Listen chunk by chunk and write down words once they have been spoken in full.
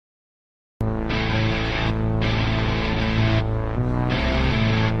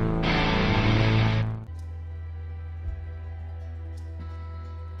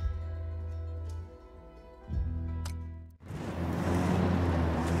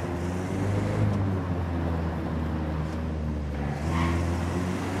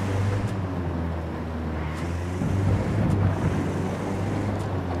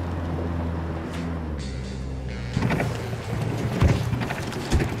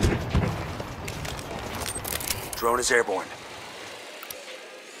Drone is airborne.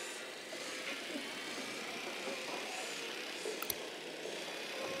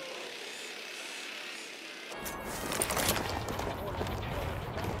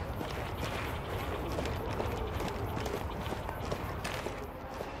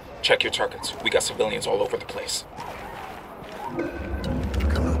 Check your targets. We got civilians all over the place.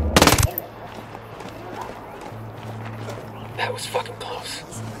 That was fucking close.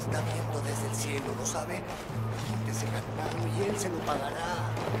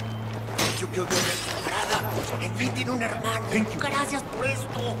 Thank you. Gracias por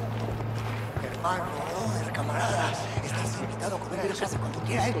esto. Hermano, brother, camarada. Estás invitado a comer a la casa cuando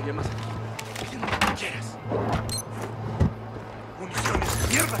quieras. Cuando quieras. Municiones.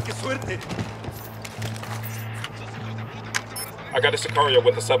 Mierda, qué suerte. I got a Sicario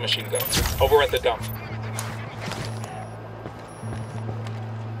with a submachine gun. Over at the dump.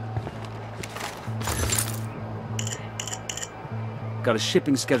 Got a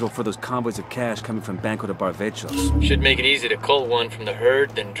shipping schedule for those convoys of cash coming from Banco de Barvechos. Should make it easy to cull one from the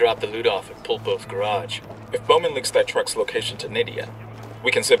herd, then drop the loot off at Pulpo's garage. If Bowman leaks that truck's location to Nydia, we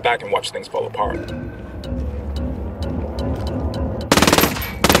can sit back and watch things fall apart.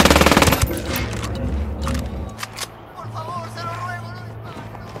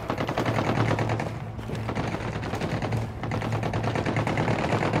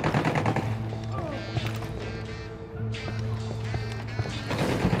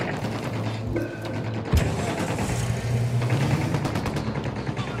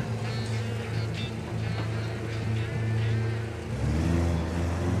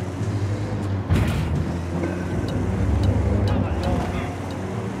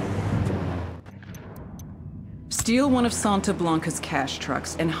 Steal one of Santa Blanca's cash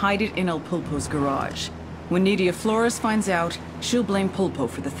trucks and hide it in El Pulpo's garage. When Nydia Flores finds out, she'll blame Pulpo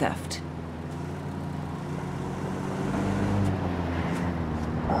for the theft.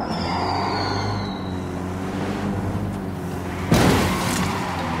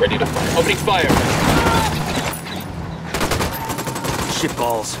 Ready to fire. Opening fire!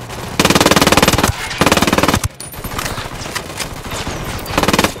 Shitballs.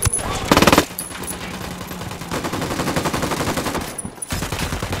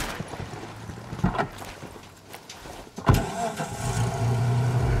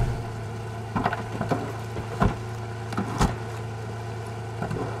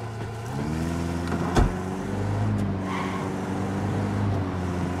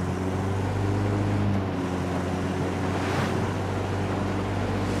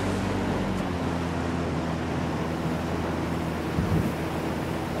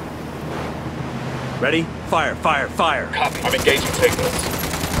 Ready? Fire, fire, fire! Copy. I'm engaging signals.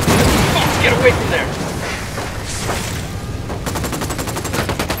 Fuck! Get away from there!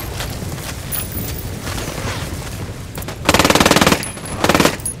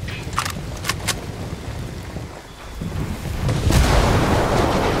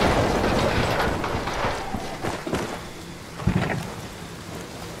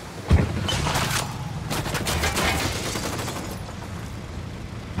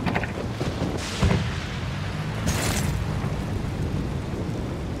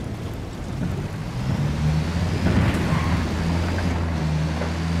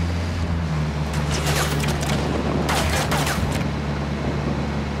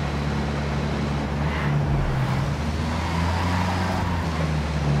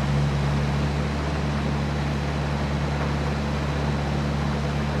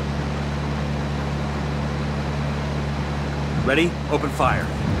 Ready? Open fire.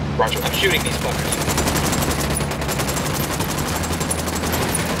 Roger. I'm shooting these fuckers.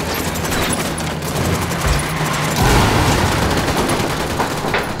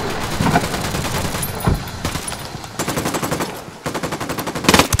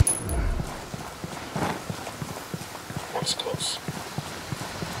 That was close.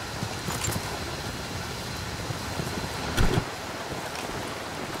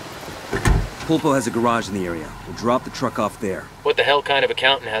 Pulpo has a garage in the area. We'll drop the truck off there. What the hell kind of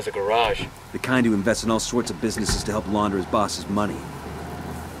accountant has a garage? The kind who invests in all sorts of businesses to help launder his boss's money.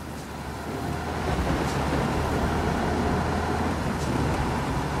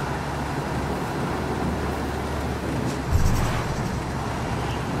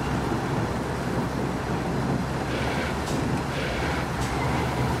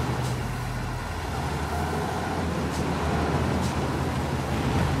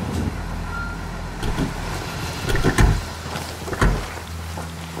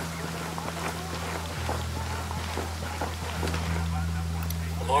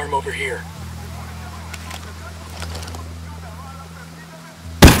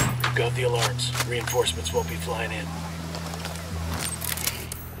 Got the alarms. Reinforcements won't be flying in.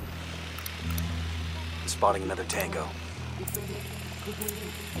 Spotting another tango.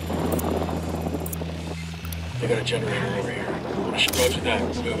 They got a generator over here. Roger that.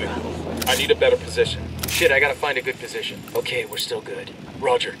 Moving. I need a better position. Shit, I gotta find a good position. Okay, we're still good.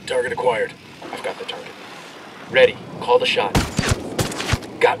 Roger. Target acquired. I've got the target. Ready. Call the shot.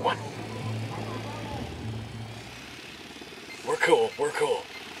 Got one. We're cool. We're cool.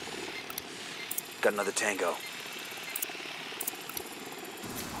 Got another tango.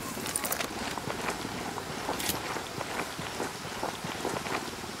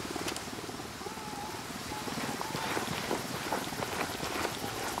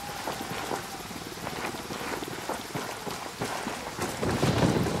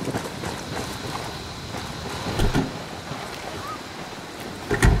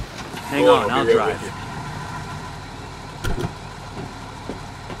 Hang Hold on, I'll I'll be right drive. with you.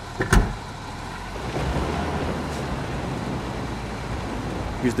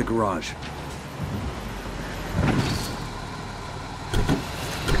 Here's the garage.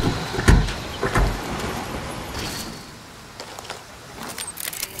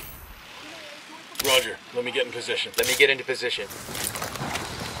 Roger. Let me get in position. Let me get into position.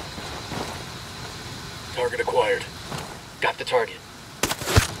 Target acquired. Got the target.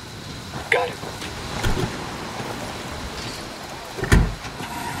 Got it.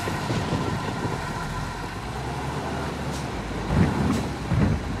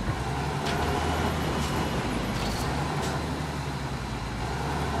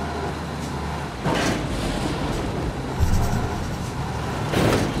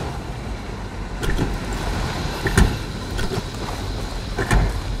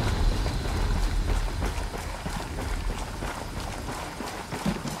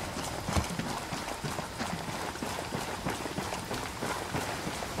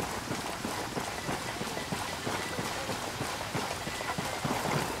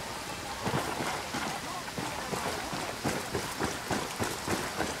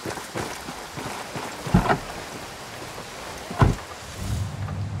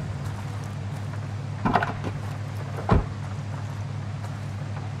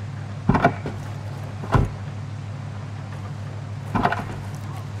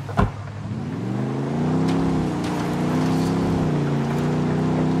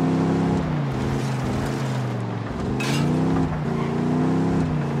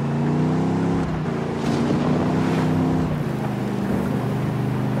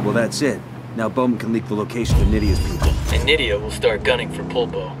 Well, that's it. Now Bowman can leak the location to Nydia's people. And Nydia will start gunning for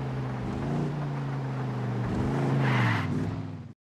Pulpo.